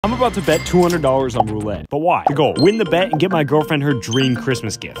I'm about to bet $200 on roulette. But why? The goal: win the bet and get my girlfriend her dream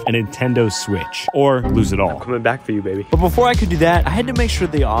Christmas gift, a Nintendo Switch. Or lose it all. I'm coming back for you, baby. But before I could do that, I had to make sure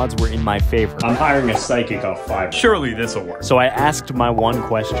the odds were in my favor. I'm hiring a psychic off Fiverr. Surely this'll work. So I asked my one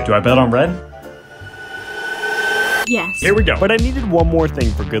question. Do I bet on red? Yes. Here we go. But I needed one more thing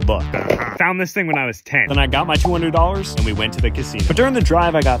for good luck. Found this thing when I was 10. Then I got my $200 and we went to the casino. But during the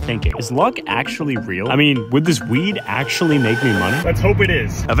drive, I got thinking, is luck actually real? I mean, would this weed actually make me money? Let's hope it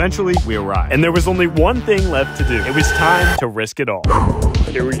is. Eventually, we arrived. And there was only one thing left to do. It was time to risk it all.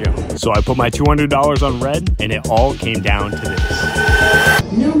 Here we go. So I put my $200 on red and it all came down to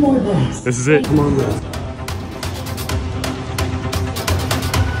this. No more bets. This is it. Come on, red.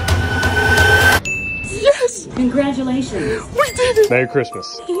 Congratulations. We did it. Merry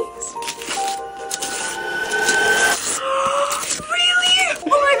Christmas.